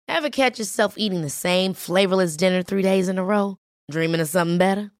Ever catch yourself eating the same flavorless dinner 3 days in a row? Dreaming of something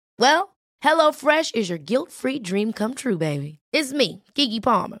better? Well, HelloFresh is your guilt-free dream come true, baby. It's me, Keke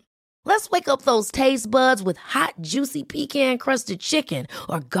Palmer. Let's wake up those taste buds with hot, juicy pecan-crusted chicken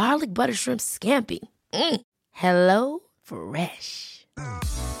or garlic butter shrimp scampi. Hello Fresh.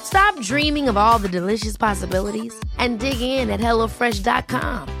 Stop dreaming of all the delicious possibilities and dig in at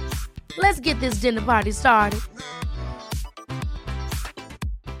HelloFresh.com. Let's get this dinner party started.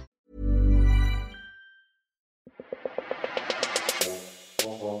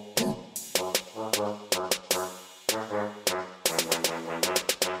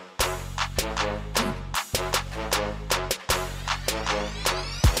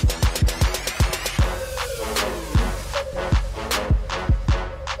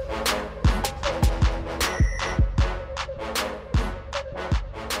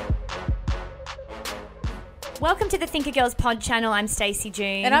 Welcome to the Thinker Girls Pod channel. I'm Stacey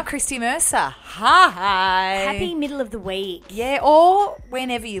June. And I'm Christy Mercer. Hi. Happy middle of the week. Yeah, or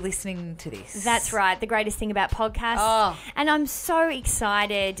whenever you're listening to this. That's right. The greatest thing about podcasts. Oh. And I'm so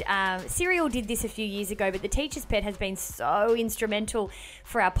excited. Serial did this a few years ago, but the Teacher's Pet has been so instrumental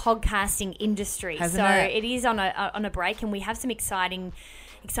for our podcasting industry. Hasn't it? It is on a break, and we have some exciting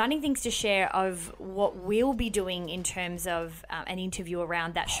things to share of what we'll be doing in terms of an interview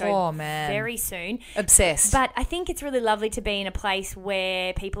around that show very soon. Obsessed. But I think it's really lovely to be in a place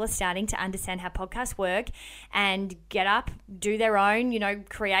where people are starting to understand how podcasts work and get up, do their own,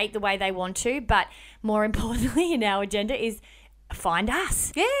 create the way they want to. But more importantly in our agenda is find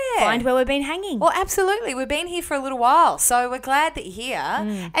us. Yeah. Find where we've been hanging. Well, absolutely. We've been here for a little while, so we're glad that you're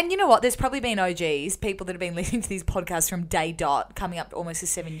here. And you know what? There's probably been OGs, people that have been listening to these podcasts from day dot, coming up almost to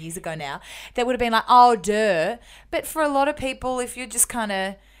 7 years ago now, that would have been like, oh, duh. But for a lot of people, if you're just kind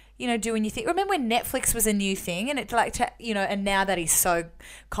of, doing your thing. Remember when Netflix was a new thing and it's like, and now that is so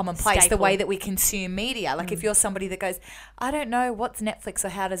commonplace, Staple. the way that we consume media. Like if you're somebody that goes, I don't know, what's Netflix or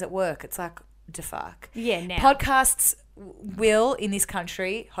how does it work? It's like, de fuck. Yeah, now. Podcasts will, in this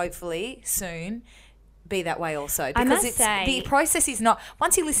country, hopefully soon, be that way also. Because the process is not,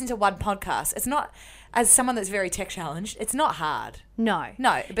 once you listen to one podcast, it's not, as someone that's very tech challenged, it's not hard. No,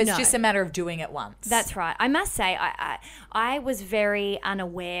 but it's just a matter of doing it once. That's right. I must say, I was very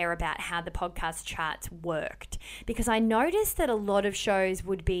unaware about how the podcast charts worked because I noticed that a lot of shows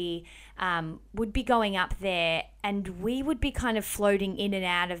would be going up there, and we would be kind of floating in and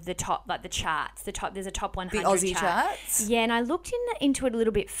out of the top, like the charts. There's a top 100 the Aussie chart. charts. Yeah, and I looked into it a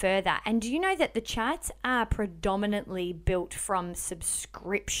little bit further. And do you know that the charts are predominantly built from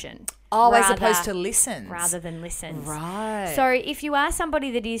subscription? Oh, as opposed to listens. Rather than listens. Right. So if you are somebody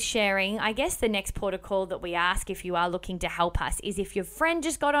that is sharing, I guess the next port of call that we ask if you are looking to help us is if your friend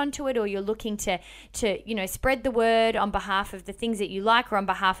just got onto it or you're looking to spread the word on behalf of the things that you like or on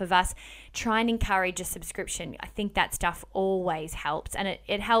behalf of us, try and encourage a subscription. I think that stuff always helps, and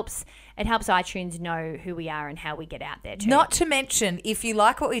it helps iTunes know who we are and how we get out there too. Not to mention, if you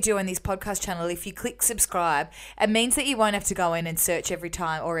like what we do on this podcast channel, if you click subscribe, it means that you won't have to go in and search every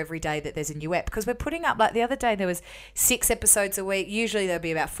time or every day that there's a new ep, because we're putting up, like the other day there was 6 episodes a week. Usually there'll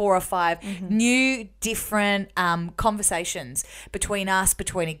be about 4 or 5 new different conversations between us,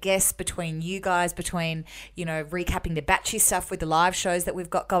 between a guest, between you guys, between, recapping the Batchy stuff with the live shows that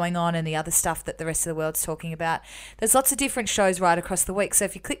we've got going on and the other stuff that the rest of the world's talking about. There's lots of different shows right across the week. So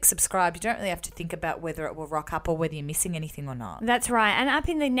if you click subscribe, you don't really have to think about whether it will rock up or whether you're missing anything or not. That's right. And up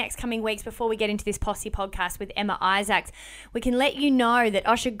in the next coming weeks, before we get into this Posse podcast with Emma Isaacs, we can let you know that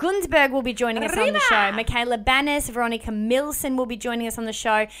Osher Gunsberg will be joining us on the show. Michaela Bannis, Veronica Milson will be joining us on the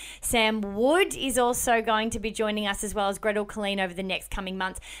show. Sam Wood is also going to be joining us, as well as Gretel Colleen, over the next coming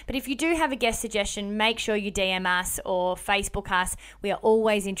months. But if you do have a guest suggestion, make sure you DM us or Facebook us. We are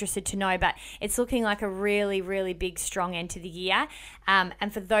always interested to know. But it's looking like a really, really big, strong end to the year.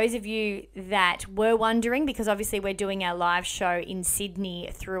 And for those of you that were wondering, because obviously we're doing our live show in Sydney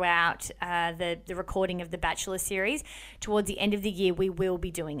throughout the recording of the Bachelor series, towards the end of the year we will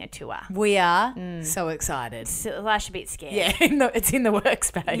be doing a tour. We are so excited. Slash a bit scared. Yeah, it's in the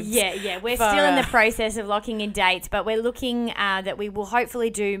workspace. Yeah. We're still in the process of locking in dates, but we're looking that we will hopefully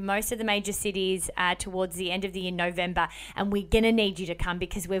do most of the major cities towards the end of the year, November, and we're going to need you to come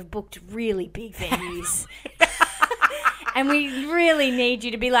because we've booked really big venues. And we really need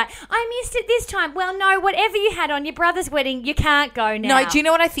you to be like, I missed it this time. Well, no, whatever you had on your brother's wedding, you can't go now. No, do you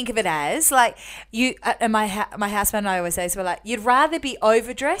know what I think of it as? Like, you and my housemate and I always say, so we're like, you'd rather be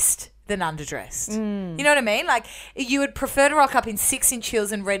overdressed than underdressed. You know what I mean? Like, you would prefer to rock up in 6-inch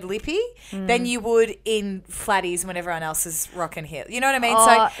heels and red lippy than you would in flatties when everyone else is rocking heels. You know what I mean?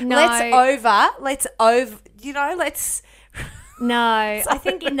 Oh, so no. let's No, I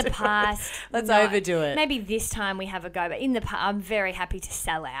think in the past... Let's no, overdo it. Maybe this time we have a go, but in the past, I'm very happy to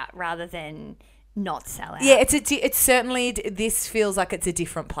sell out rather than not sell out. Yeah, it's certainly, this feels like it's a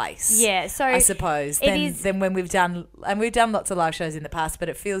different place. Yeah, so I suppose than when we've done lots of live shows in the past, but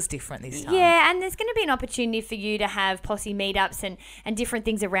it feels different this time. Yeah, and there's going to be an opportunity for you to have posse meetups and different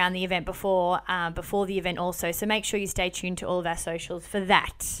things around the event before the event also. So make sure you stay tuned to all of our socials for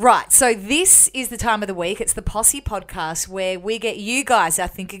that. Right, so this is the time of the week. It's the Posse Podcast where we get you guys, our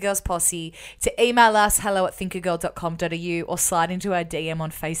Thinker Girls Posse, to email us hello@thinkergirl.com.au or slide into our DM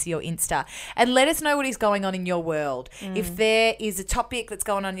on Facey or Insta and let us know what is going on in your world. If there is a topic that's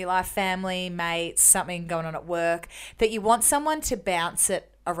going on in your life, family, mates, something going on at work that you want someone to bounce it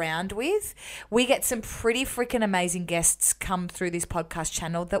around with, we get some pretty freaking amazing guests come through this podcast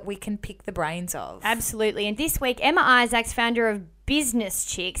channel that we can pick the brains of. Absolutely. And this week, Emma Isaacs, founder of Business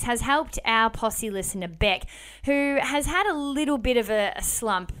Chicks, has helped our posse listener Beck, who has had a little bit of a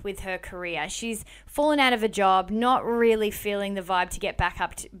slump with her career. She's fallen out of a job, not really feeling the vibe to get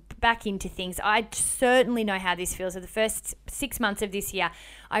back into things. I certainly know how this feels. So the first 6 months of this year,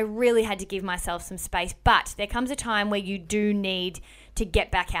 I really had to give myself some space. But there comes a time where you do need to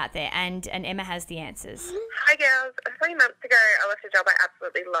get back out there, and Emma has the answers. Hi girls, 3 months ago I left a job I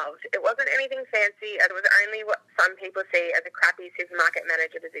absolutely loved. It wasn't anything fancy, and it was only what some people see as a crappy supermarket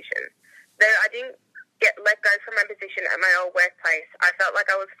manager position. Though I didn't get let go from my position at my old workplace, I felt like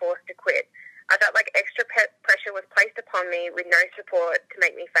I was forced to quit. I felt like extra pressure was placed upon me with no support to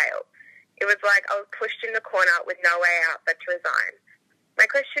make me fail. It was like I was pushed in the corner with no way out but to resign. My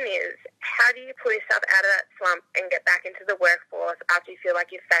question is, how do you pull yourself out of that slump and get back into the workforce after you feel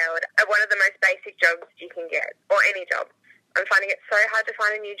like you've failed at one of the most basic jobs you can get, or any job? I'm finding it so hard to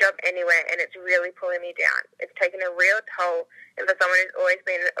find a new job anywhere, and it's really pulling me down. It's taken a real toll, and for someone who's always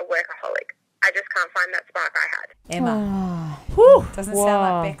been a workaholic, I just can't find that spark I had. Emma. Doesn't sound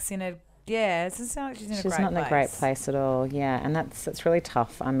like Beck's in a... Yeah, it doesn't sound like she's in a great place. She's not in a great place at all, yeah. And that's really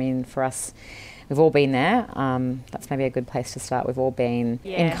tough. I mean, for us... We've all been there. That's maybe a good place to start. We've all been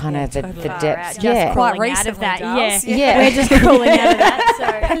in kind of the depths. Yeah, quite recently out of that. Yeah. We're just crawling out of that. So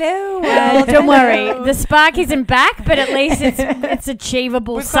Hello. don't worry, the spark isn't back, but at least it's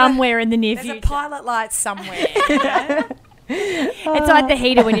achievable somewhere in the near future. There's a pilot light somewhere. You know? It's like the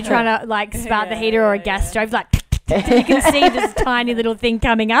heater when you're trying to start the heater or a gas stove, like. You can see this tiny little thing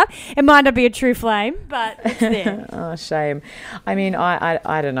coming up. It might not be a true flame, but it's there. Oh, shame. I mean,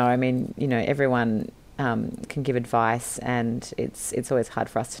 I don't know. I mean, everyone can give advice, and it's always hard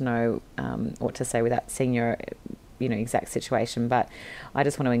for us to know what to say without seeing your exact situation. But I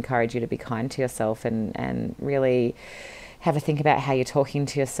just want to encourage you to be kind to yourself and really have a think about how you're talking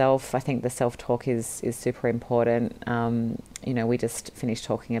to yourself. I think the self-talk is super important. We just finished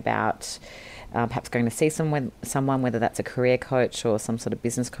talking about perhaps going to see someone, whether that's a career coach or some sort of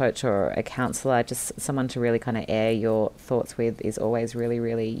business coach or a counsellor, just someone to really kind of air your thoughts with is always really,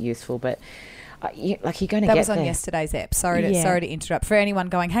 really useful. But you're going to get there. That was on yesterday's ep. Sorry to interrupt. For anyone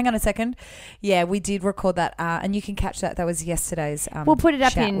going, hang on a second. Yeah, we did record that, and you can catch that. That was yesterday's. We'll put it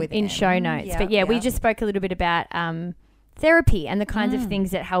up in show notes. Yeah, but we just spoke a little bit about therapy and the kinds of things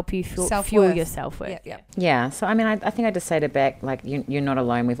that help you fuel your self-worth. Yeah. So, I mean, I think I just say to Beck, you're not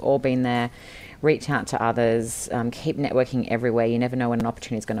alone. We've all been there. Reach out to others. Keep networking everywhere. You never know when an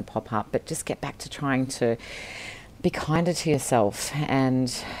opportunity is going to pop up. But just get back to trying to be kinder to yourself.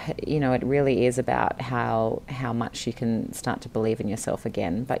 And, it really is about how much you can start to believe in yourself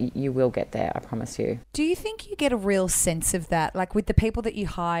again. But you will get there, I promise you. Do you think you get a real sense of that, like with the people that you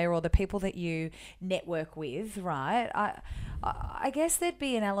hire or the people that you network with, right? I guess there'd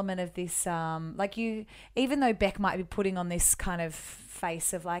be an element of this, even though Beck might be putting on this kind of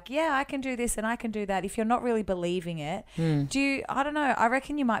face of I can do this and I can do that. If you're not really believing it, I don't know, I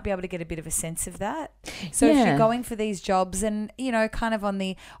reckon you might be able to get a bit of a sense of that. So if you're going for these jobs and, kind of on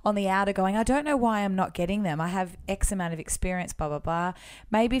the outer going, I don't know why I'm not getting them. I have X amount of experience, blah, blah, blah.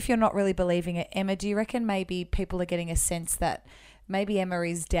 Maybe if you're not really believing it, Emma, do you reckon maybe people are getting a sense that maybe Emma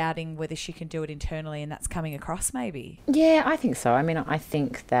is doubting whether she can do it internally and that's coming across maybe? Yeah, I think so. I mean, I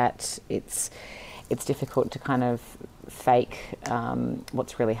think that it's difficult to kind of fake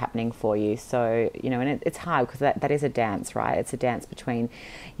what's really happening for you. So, and it's hard because that is a dance, right? It's a dance between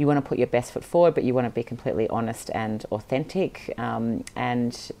you want to put your best foot forward, but you want to be completely honest and authentic.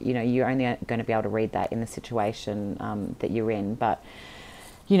 And, you're only going to be able to read that in the situation that you're in. But,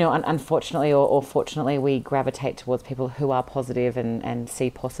 unfortunately or fortunately, we gravitate towards people who are positive and see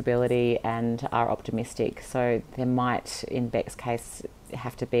possibility and are optimistic. So there might, in Beck's case,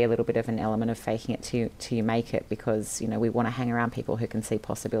 have to be a little bit of an element of faking it till you make it, because we want to hang around people who can see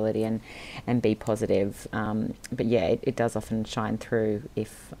possibility and be positive. But yeah, it does often shine through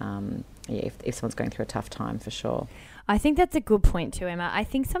if someone's going through a tough time, for sure. I think that's a good point too, Emma. I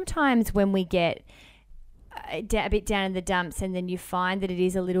think sometimes when we get a bit down in the dumps, and then you find that it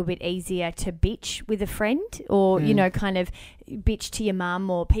is a little bit easier to bitch with a friend, or kind of bitch to your mum,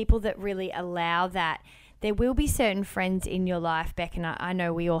 or people that really allow that. There will be certain friends in your life, Beck, and I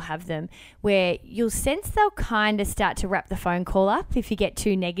know we all have them, where you'll sense they'll kind of start to wrap the phone call up if you get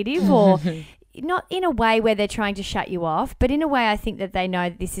too negative, or not in a way where they're trying to shut you off, but in a way I think that they know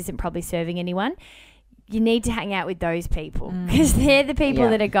that this isn't probably serving anyone. You need to hang out with those people, because they're the people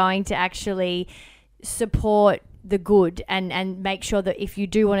that are going to actually support the good and make sure that if you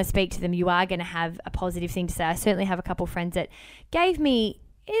do want to speak to them, you are going to have a positive thing to say. I certainly have a couple of friends that gave me,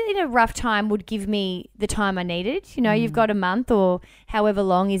 in a rough time, would give me the time I needed. You've got a month or however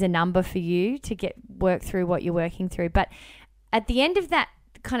long is a number for you to work through what you're working through. But at the end of that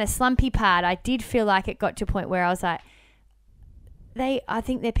kind of slumpy part, I did feel like it got to a point where I was like, I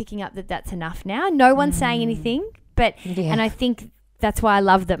think they're picking up that that's enough now. No one's saying anything, but and I think that's why I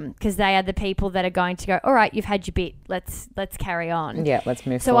love them, because they are the people that are going to go, all right, you've had your bit, let's carry on. Yeah, let's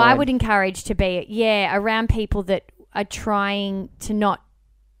move so forward. I would encourage to be around people that are trying to not,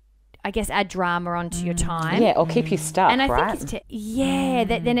 I guess, add drama onto your time. Yeah, or keep you stuck, and I right? think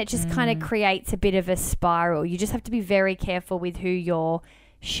it's then it just kind of creates a bit of a spiral. You just have to be very careful with who you're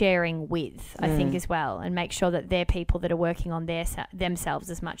sharing with, I think, as well, and make sure that they're people that are working on themselves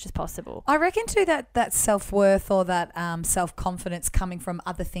as much as possible. I reckon too that self-worth or that self-confidence coming from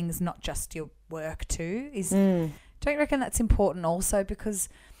other things, not just your work too, is don't you reckon that's important also? Because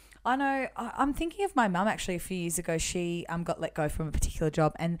I know I'm thinking of my mum actually a few years ago. She got let go from a particular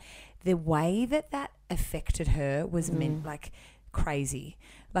job, and the way that affected her was like crazy.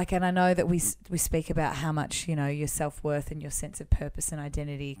 And I know that we speak about how much, your self-worth and your sense of purpose and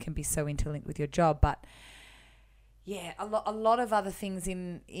identity can be so interlinked with your job, but yeah, a lot of other things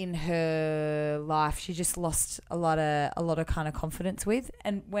in her life she just lost a lot of kind of confidence with.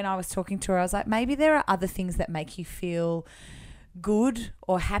 And when I was talking to her, I was like, maybe there are other things that make you feel good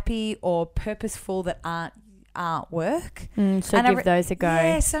or happy or purposeful that aren't work. So give those a go.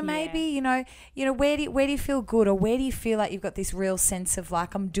 Yeah, so maybe, where do you feel good, or where do you feel like you've got this real sense of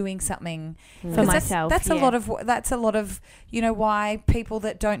like I'm doing something for myself. That's a lot of why people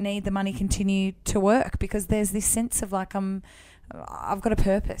that don't need the money continue to work, because there's this sense of like I've got a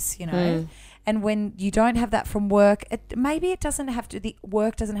purpose, And when you don't have that from work, work doesn't have to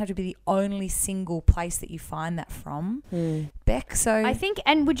be the only single place that you find that from, Beck. So I think,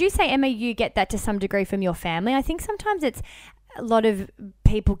 and would you say, Emma, you get that to some degree from your family? I think sometimes it's a lot of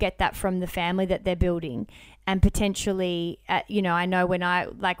people get that from the family that they're building, and potentially, I know when I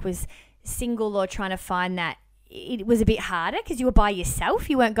was single or trying to find that, it was a bit harder because you were by yourself.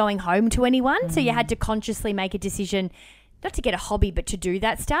 You weren't going home to anyone, so you had to consciously make a decision. Not to get a hobby, but to do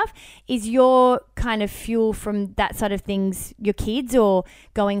that stuff. Is your kind of fuel from that sort of things your kids, or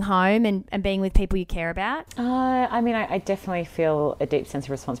going home and being with people you care about? I definitely feel a deep sense of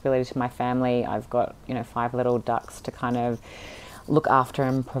responsibility to my family. I've got, 5 little ducks to kind of look after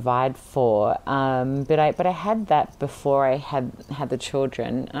and provide for. But I had that before I had the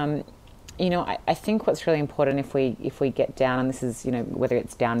children. I think what's really important if we get down, and this is, whether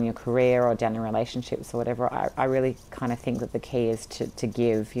it's down in your career or down in relationships or whatever, I really kind of think that the key is to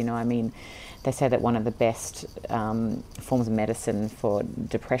give. They say that one of the best forms of medicine for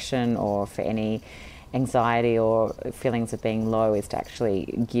depression or for any anxiety or feelings of being low is to actually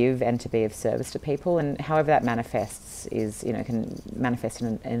give and to be of service to people. And however that manifests is, can manifest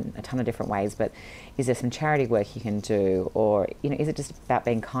in a ton of different ways. But is there some charity work you can do? Or, is it just about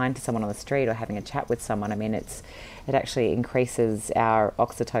being kind to someone on the street or having a chat with someone? It actually increases our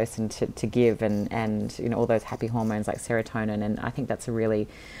oxytocin to give and all those happy hormones like serotonin. And I think that's a really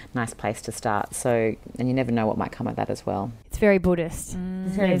nice place to start. So, and you never know what might come of that as well. It's very Buddhist.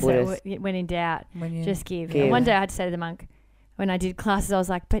 It's very Buddhist. When in doubt, just give. And one day I had to say to the monk, when I did classes, I was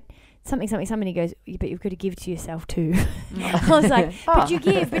like, but something. He goes, but you've got to give to yourself too. I was like, but you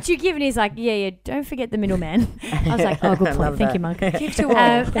give. And he's like, yeah, don't forget the middleman. I was like, oh, good point. Thank you, monk. Give to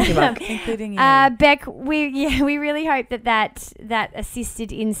all. Thank you, monk. Including you. Beck, we really hope that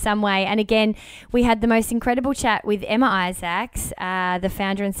assisted in some way. And again, we had the most incredible chat with Emma Isaacs, the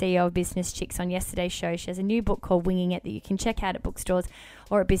founder and CEO of Business Chicks, on yesterday's show. She has a new book called Winging It that you can check out at bookstores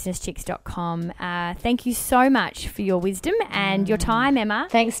or at businesschicks.com. Thank you so much for your wisdom and your time, Emma.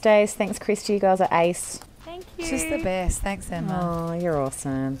 Thanks, Dace. Thanks, Christy. You guys are ace. Thank you. Just the best. Thanks, Emma. Oh, you're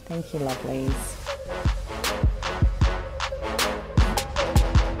awesome. Thank you, lovelies.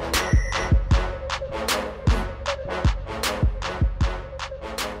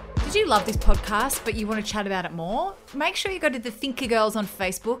 love this podcast, but you want to chat about it more, make sure you go to the Thinker Girls on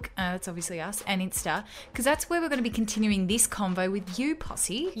Facebook, that's obviously us, and Insta, because that's where we're going to be continuing this convo with you,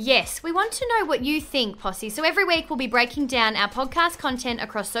 Posse. Yes, we want to know what you think, Posse. So every week we'll be breaking down our podcast content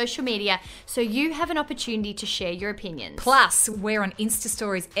across social media so you have an opportunity to share your opinions. Plus, we're on Insta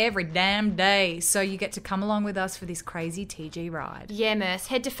stories every damn day, so you get to come along with us for this crazy TG ride. Yeah, Merce.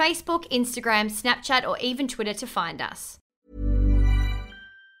 Head to Facebook, Instagram, Snapchat, or even Twitter to find us.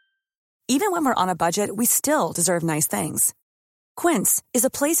 Even when we're on a budget, we still deserve nice things. Quince is a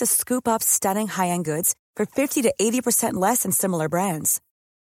place to scoop up stunning high-end goods for 50 to 80% less than similar brands.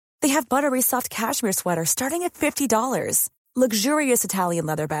 They have buttery soft cashmere sweaters starting at $50, luxurious Italian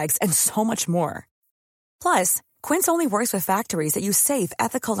leather bags, and so much more. Plus, Quince only works with factories that use safe,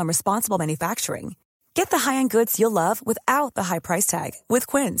 ethical, and responsible manufacturing. Get the high-end goods you'll love without the high price tag with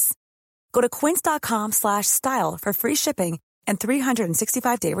Quince. Go to quince.com/style for free shipping and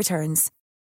 365-day returns.